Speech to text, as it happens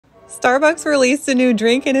Starbucks released a new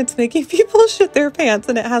drink and it's making people shit their pants,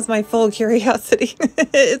 and it has my full curiosity.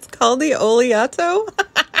 It's called the Oleato.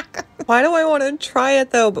 Why do I want to try it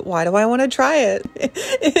though? But why do I want to try it?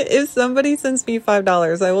 If somebody sends me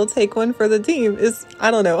 $5, I will take one for the team.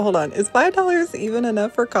 I don't know. Hold on. Is $5 even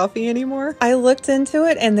enough for coffee anymore? I looked into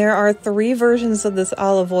it and there are 3 versions of this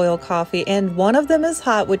olive oil coffee, and one of them is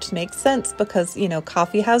hot, which makes sense because, you know,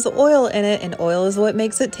 coffee has oil in it and oil is what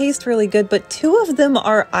makes it taste really good. But 2 of them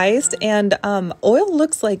are iced, and oil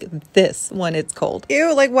looks like this when it's cold.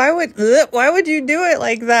 Ew, like why would you do it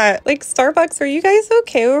like that? Like, Starbucks, are you guys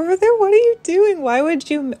okay over there? What are you doing? Why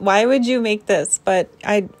would you make this? But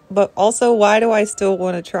also, why do I still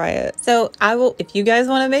want to try it? So if you guys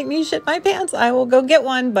want to make me shit my pants, I will go get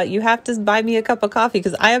one, but you have to buy me a cup of coffee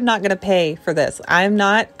because I am not going to pay for this. I'm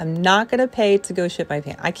not going to pay to go shit my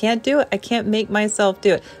pants. I can't do it. I can't make myself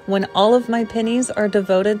do it. When all of my pennies are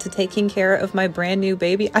devoted to taking care of my brand new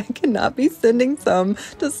baby, I cannot be sending some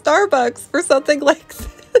to Starbucks for something like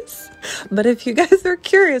this. But if you guys are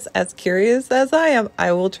curious as I am,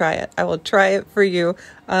 I will try it. I will try it for you.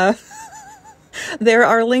 There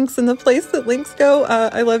are links in the place that links go.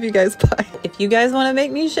 I love you guys. Bye. If you guys want to make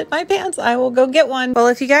me shit my pants, I will go get one. Well,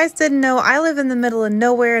 if you guys didn't know, I live in the middle of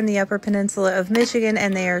nowhere in the Upper Peninsula of Michigan,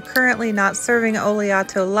 and they are currently not serving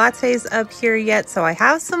Oleato lattes up here yet. So I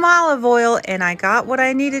have some olive oil and I got what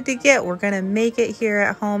I needed to get. We're going to make it here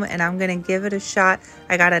at home and I'm going to give it a shot.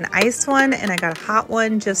 I got an iced one and I got a hot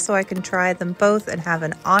one just so I can try them both and have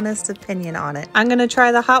an honest opinion on it. I'm going to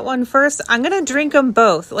try the hot one first. I'm going to drink them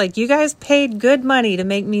both. Like, you guys paid good money to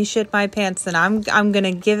make me shit my pants, and I'm going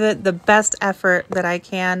to give it the best effort that I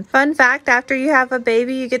can. Fun fact, after you have a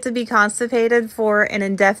baby, you get to be constipated for an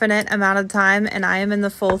indefinite amount of time, and I am in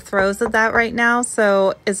the full throes of that right now.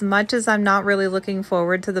 So as much as I'm not really looking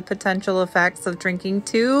forward to the potential effects of drinking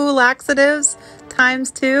 2 laxatives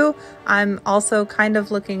times 2, I'm also kind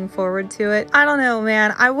of looking forward to it. I don't know,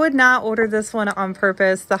 man. I would not order this one on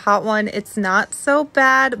purpose. The hot one, it's not so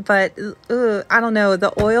bad, but I don't know.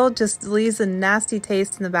 The oil just leaves a nasty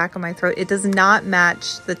taste in the back of my throat. It does not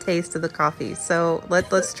match the taste of the coffee. So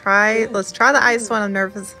let's try the iced one. I'm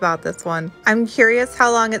nervous about this one. I'm curious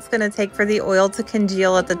how long it's going to take for the oil to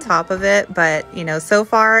congeal at the top of it, but you know, so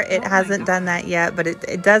far it hasn't done that yet, but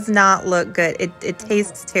it does not look good. It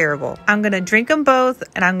tastes terrible. I'm going to drink them both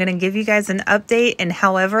and I'm going to give you guys an update in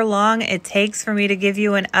however long it takes for me to give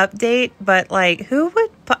you an update. But like, who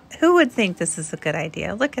would think this is a good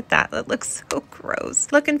idea? Look at that. That looks so gross.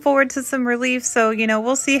 Looking forward to some relief. So, you know,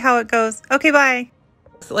 we'll see how it goes. Okay, bye.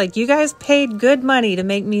 Like, you guys paid good money to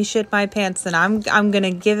make me shit my pants, and I'm going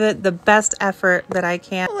to give it the best effort that I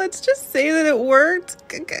can. Let's just say that it worked.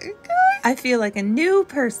 I feel like a new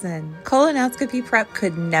person. Colonoscopy prep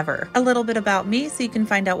could never. A little bit about me so you can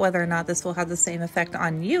find out whether or not this will have the same effect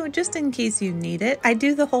on you, just in case you need it. I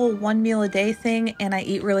do the whole 1 meal a day thing, and I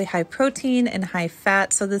eat really high protein and high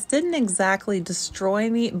fat, so this didn't exactly destroy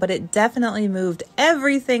me, but it definitely moved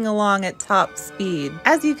everything along at top speed.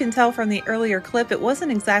 As you can tell from the earlier clip, it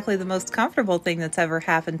wasn't exactly the most comfortable thing that's ever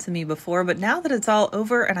happened to me before, but now that it's all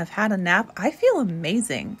over and I've had a nap, I feel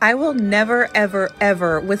amazing. I will never, ever,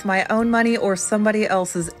 ever, with my own money or somebody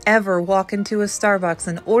else's, ever walk into a Starbucks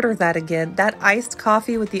and order that again. That iced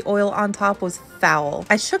coffee with the oil on top was foul.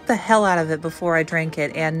 I shook the hell out of it before I drank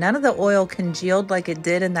it, and none of the oil congealed like it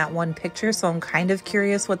did in that one picture, so I'm kind of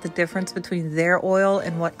curious what the difference between their oil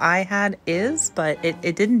and what I had is, but it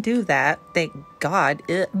didn't do that. Thank God.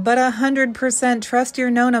 But 100% trust your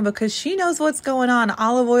Nona because she knows what's going on.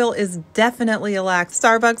 Olive oil is definitely a lax.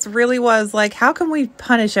 Starbucks really was like, how can we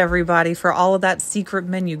punish everybody for all of that secret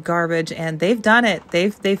menu garbage? And they've done it.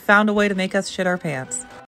 They've found a way to make us shit our pants.